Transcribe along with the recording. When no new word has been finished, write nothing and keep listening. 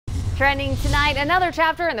Trending tonight, another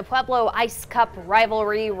chapter in the Pueblo Ice Cup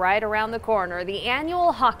rivalry right around the corner. The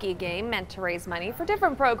annual hockey game meant to raise money for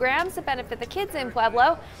different programs that benefit the kids in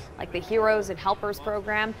Pueblo, like the Heroes and Helpers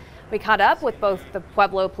program. We caught up with both the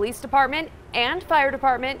Pueblo Police Department and Fire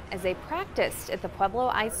Department as they practiced at the Pueblo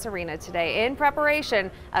Ice Arena today in preparation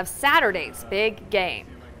of Saturday's big game.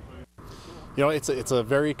 You know, it's a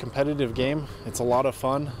very competitive game. It's a lot of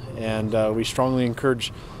fun, and we strongly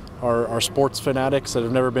encourage our sports fanatics that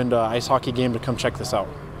have never been to an ice hockey game to come check this out.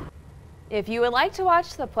 If you would like to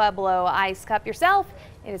watch the Pueblo Ice Cup yourself,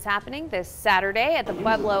 it is happening this Saturday at the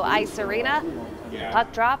Pueblo Ice Arena.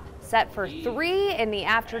 Puck drop set for 3 in the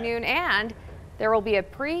afternoon, and there will be a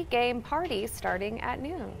pre-game party starting at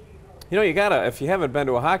noon. You know, you gotta, if you haven't been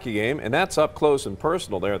to a hockey game, and that's up close and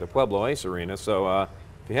personal there at the Pueblo Ice Arena, so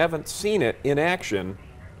if you haven't seen it in action,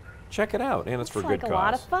 check it out, and it's for a good cause. Like a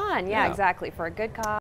lot of fun. Yeah, exactly, for a good cause.